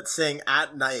comment that saying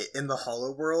at night in the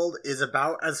Hollow World is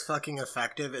about as fucking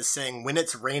effective as saying when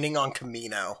it's raining on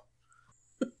Camino.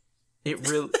 It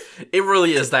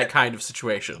really is that kind of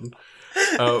situation.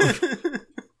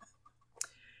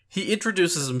 He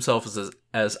introduces himself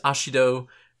as Ashido,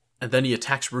 and then he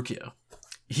attacks Rukia.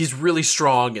 He's really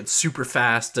strong and super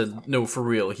fast, and no, for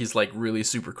real, he's like really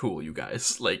super cool, you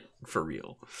guys. Like, for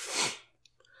real.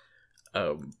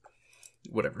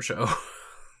 Whatever show.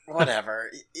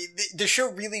 Whatever. The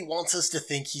show really wants us to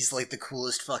think he's like the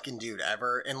coolest fucking dude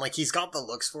ever, and like he's got the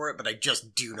looks for it, but I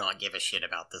just do not give a shit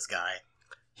about this guy.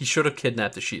 He should have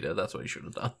kidnapped Ishida, that's what he should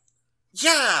have done.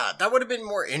 Yeah, that would have been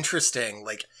more interesting.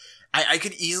 Like, I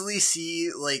could easily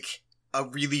see like a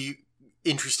really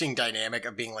interesting dynamic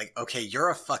of being like, okay, you're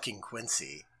a fucking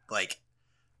Quincy. Like,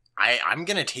 I'm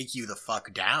gonna take you the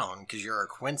fuck down because you're a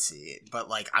Quincy, but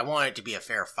like I want it to be a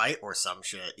fair fight or some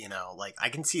shit, you know? Like I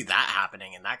can see that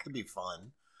happening and that could be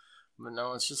fun. But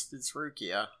no, it's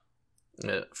Rukia.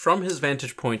 From his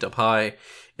vantage point up high,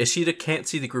 Ishida can't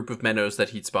see the group of Menos that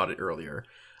he'd spotted earlier.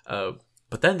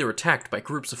 But then they're attacked by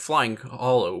groups of flying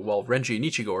hollow while Renji and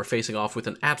Ichigo are facing off with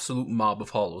an absolute mob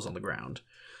of hollows on the ground.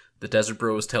 The Desert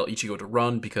Bros tell Ichigo to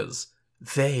run because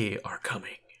they are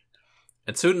coming.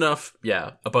 And soon enough,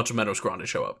 yeah, a bunch of Menos Grande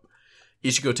show up.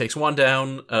 Ichigo takes one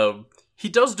down. He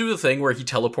does do the thing where he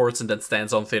teleports and then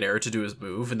stands on thin air to do his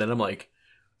move, and then I'm like,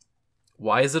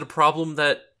 why is it a problem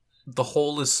that the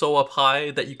hole is so up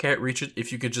high that you can't reach it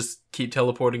if you could just keep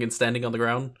teleporting and standing on the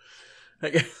ground?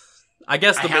 I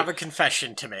guess I have a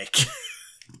confession to make.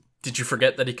 Did you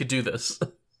forget that he could do this?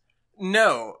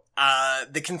 No.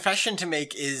 The confession to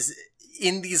make is,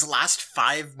 in these last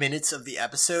 5 minutes of the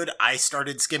episode, I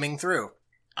started skimming through.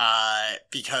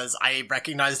 Because I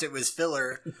recognized it was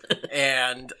filler,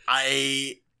 and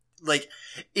it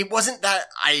wasn't that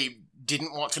I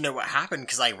didn't want to know what happened,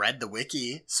 because I read the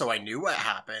wiki, so I knew what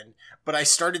happened, but I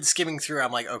started skimming through.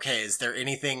 I'm like, okay, is there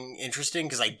anything interesting?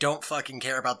 Because I don't fucking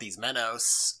care about these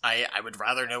Menos. I would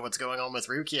rather know what's going on with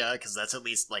Rukia, because that's at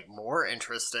least, more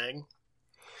interesting.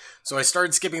 So I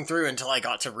started skipping through until I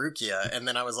got to Rukia, and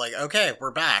then I was like, okay,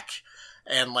 we're back.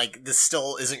 And, this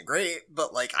still isn't great,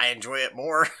 but, I enjoy it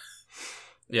more.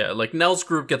 Yeah, Nell's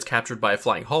group gets captured by a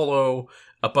flying hollow.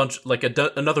 A bunch,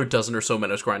 another dozen or so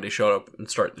Menos Grande show up and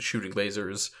start shooting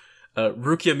lasers.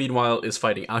 Rukia, meanwhile, is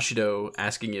fighting Ashido,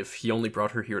 asking if he only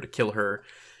brought her here to kill her.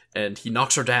 And he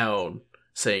knocks her down,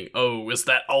 saying, "Oh, is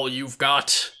that all you've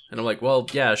got?" And I'm like, well,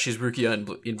 yeah, she's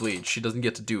Rukia in Bleach. She doesn't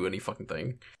get to do any fucking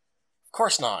thing. Of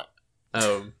course not.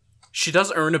 She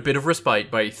does earn a bit of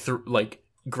respite by,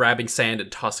 grabbing sand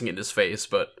and tossing it in his face,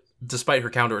 but despite her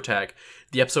counterattack,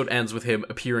 the episode ends with him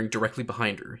appearing directly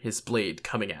behind her, his blade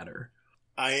coming at her.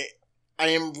 I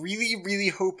am really, really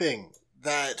hoping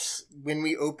that when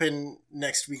we open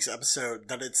next week's episode,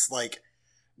 that it's,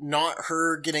 not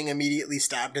her getting immediately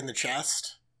stabbed in the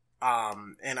chest.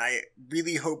 And I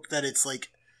really hope that it's,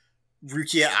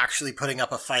 Rukia actually putting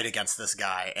up a fight against this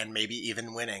guy, and maybe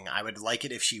even winning. I would like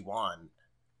it if she won.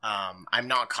 I'm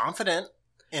not confident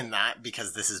in that,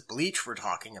 because this is Bleach we're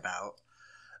talking about,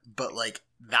 but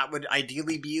that would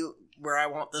ideally be where I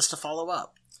want this to follow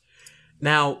up.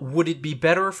 Now, would it be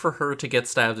better for her to get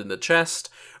stabbed in the chest,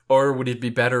 or would it be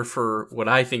better for what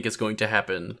I think is going to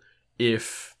happen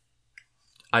if...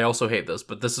 I also hate this,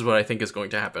 but this is what I think is going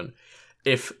to happen.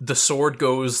 If the sword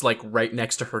goes, right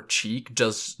next to her cheek,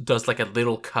 does a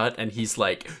little cut, and he's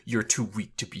like, "You're too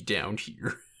weak to be down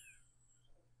here."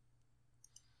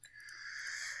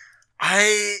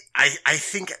 I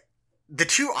think the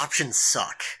two options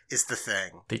suck, is the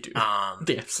thing. They do.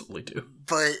 They absolutely do.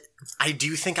 But I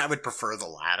do think I would prefer the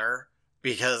latter,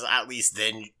 because at least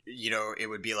then, it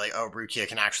would be Rukia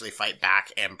can actually fight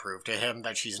back and prove to him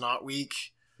that she's not weak.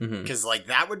 Because,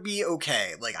 that would be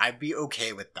okay. I'd be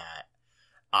okay with that.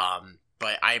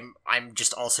 But I'm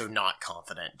just also not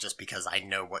confident, just because I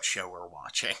know what show we're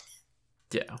watching.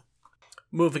 Yeah.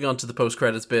 Moving on to the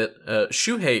post-credits bit,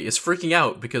 Shuhei is freaking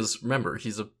out because, remember,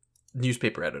 he's a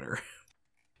newspaper editor.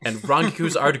 And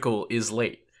Rangiku's article is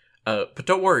late. But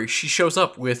don't worry, she shows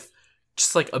up with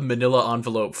just, a manila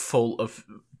envelope full of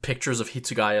pictures of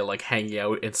Hitsugaya, hanging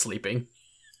out and sleeping.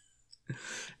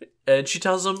 And she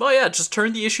tells him, "Oh yeah, just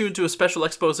turn the issue into a special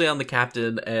expose on the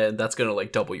captain, and that's gonna,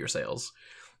 double your sales."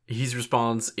 He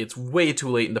responds, "It's way too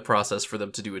late in the process for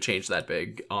them to do a change that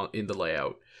big in the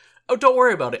layout." "Oh, don't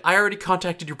worry about it. I already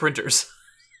contacted your printers."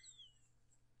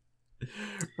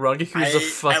 Rangiku's a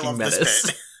fucking menace. This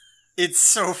bit. It's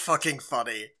so fucking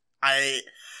funny.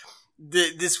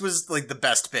 This was, the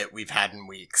best bit we've had in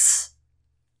weeks.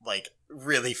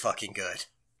 Really fucking good.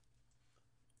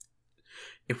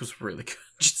 It was really good.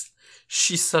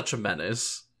 She's such a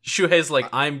menace. Shuhei's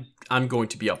I'm going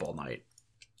to be up all night.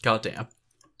 Goddamn.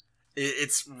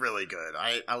 It's really good.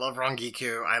 I love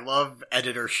Rangiku. I love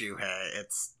editor Shuhei.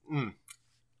 It's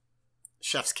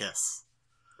chef's kiss.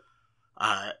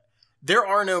 There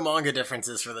are no manga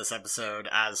differences for this episode,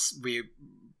 as we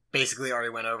basically already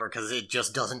went over, because it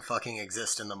just doesn't fucking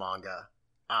exist in the manga.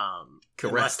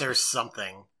 Correct. Unless there's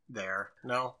something there.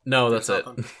 No? No, that's it.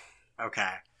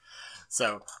 Okay.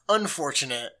 So,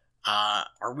 unfortunate.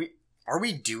 Are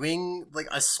we doing,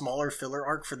 a smaller filler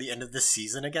arc for the end of this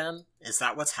season again? Is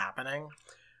that what's happening?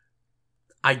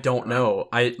 I don't know.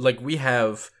 We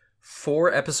have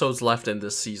 4 episodes left in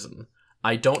this season.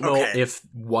 I don't know if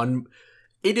one...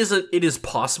 It is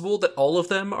possible that all of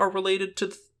them are related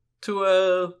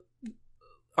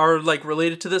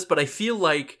related to this, but I feel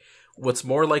like what's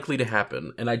more likely to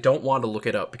happen, and I don't want to look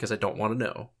it up because I don't want to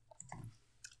know.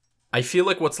 I feel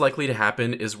like what's likely to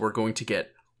happen is we're going to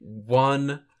get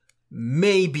 1,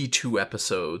 maybe 2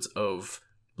 episodes of,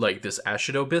 this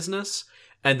Ashido business,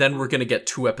 and then we're going to get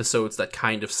 2 episodes that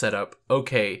kind of set up,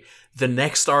 okay, the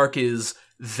next arc is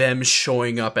them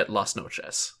showing up at Las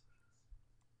Noches.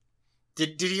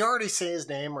 Did he already say his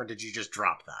name, or did you just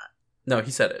drop that? No,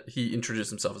 he said it. He introduced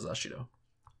himself as Ashido.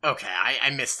 Okay, I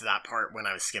missed that part when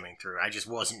I was skimming through. I just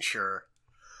wasn't sure.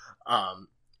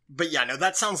 But yeah, no,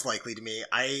 that sounds likely to me.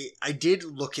 I did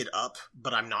look it up,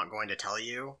 but I'm not going to tell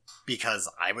you, because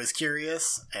I was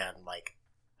curious, and,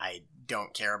 I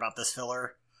don't care about this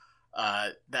filler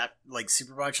that,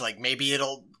 super much. Maybe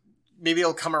it'll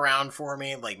come around for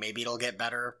me, maybe it'll get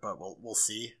better, but we'll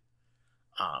see.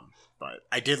 but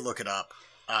I did look it up.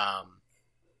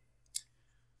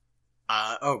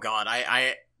 Oh god,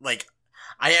 I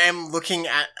am looking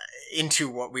into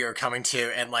what we are coming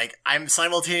to, and like I'm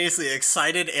simultaneously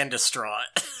excited and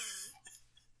distraught.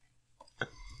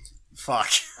 Fuck.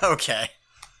 Okay.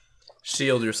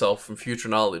 Shield yourself from future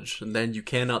knowledge, and then you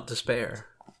cannot despair.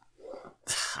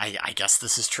 I guess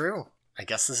this is true.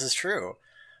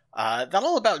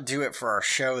 That'll about do it for our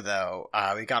show, though.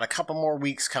 We got a couple more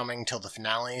weeks coming till the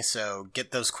finale, so get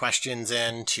those questions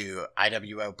in to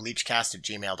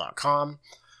iwobleachcast@gmail.com.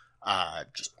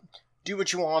 Just do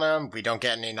what you want them. We don't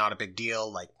get any, not a big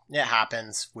deal. Like, it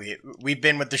happens. We've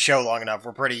been with the show long enough.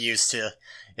 We're pretty used to,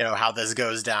 how this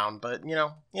goes down. But,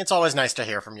 it's always nice to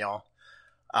hear from y'all.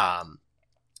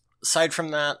 Aside from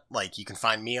that, like, you can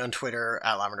find me on Twitter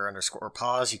at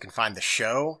lavender_pause. You can find the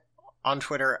show on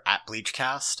Twitter at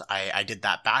Bleachcast. I did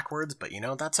that backwards, but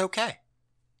that's okay.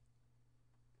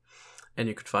 And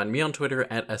you can find me on Twitter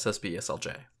at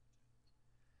SSBSLJ.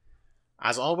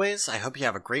 As always, I hope you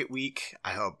have a great week.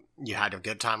 I hope you had a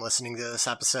good time listening to this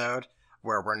episode,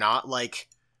 where we're not, like,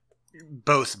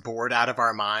 both bored out of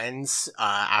our minds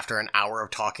after an hour of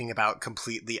talking about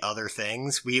completely other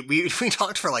things. We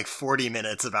talked for like 40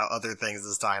 minutes about other things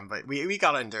this time, but we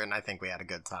got into it and I think we had a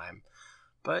good time.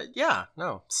 But yeah,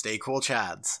 no, stay cool,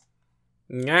 Chads.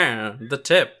 Yeah, the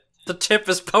tip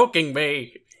is poking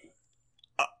me.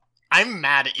 I'm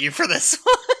mad at you for this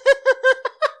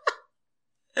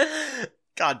one.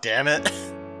 God damn it.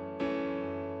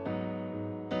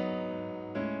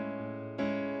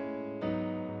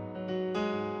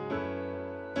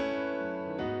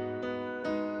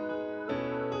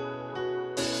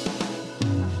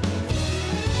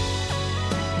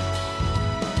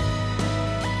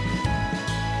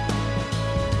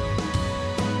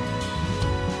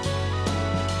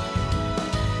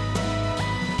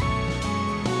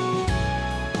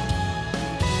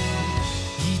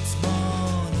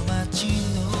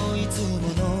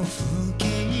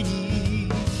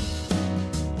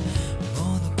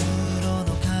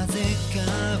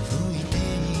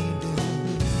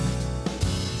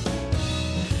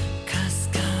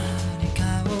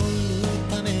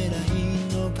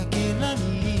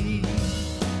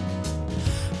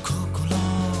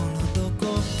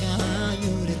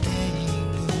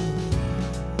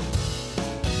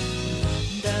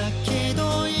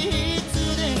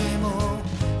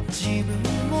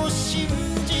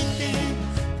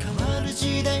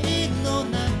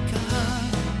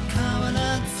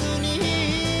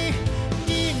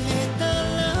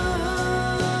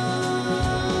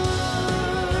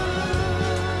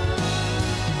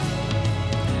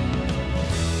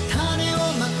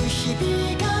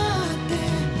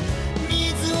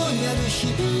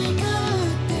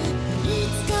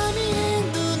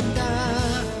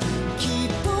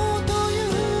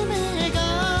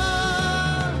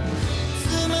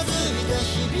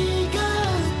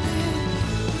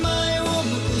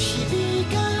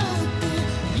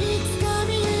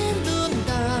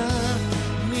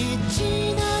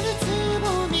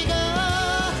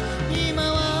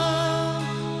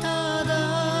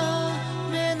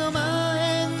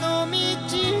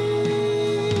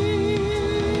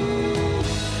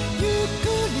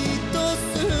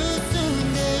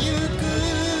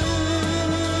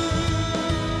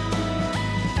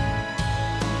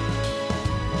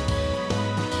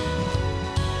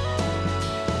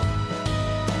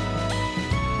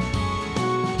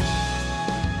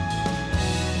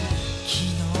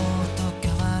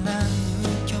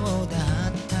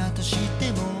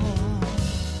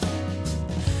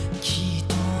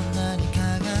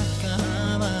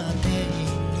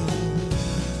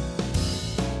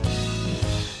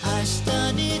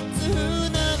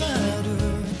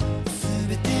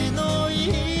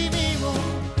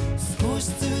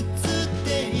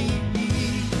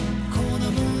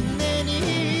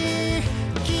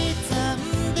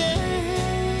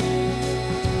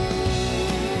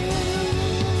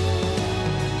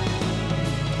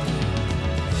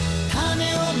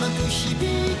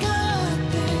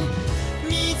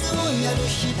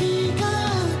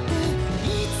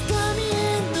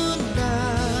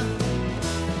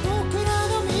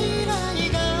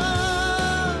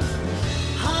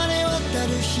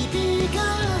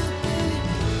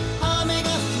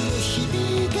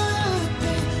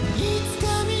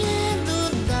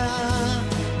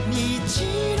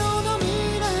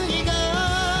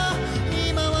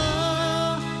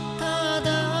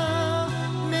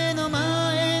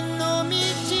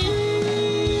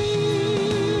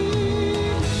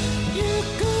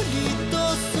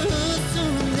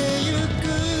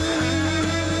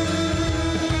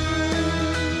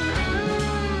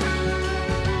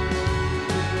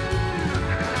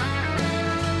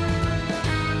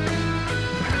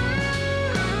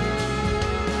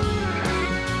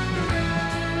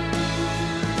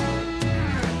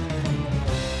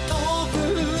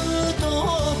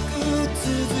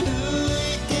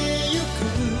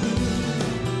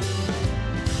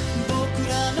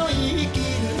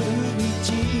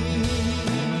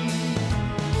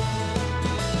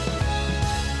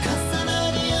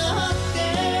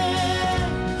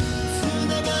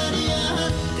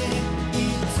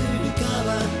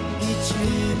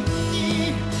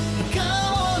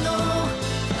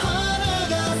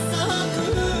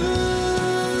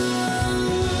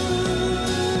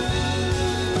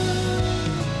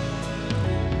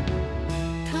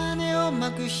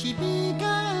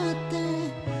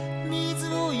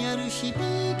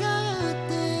 teepee.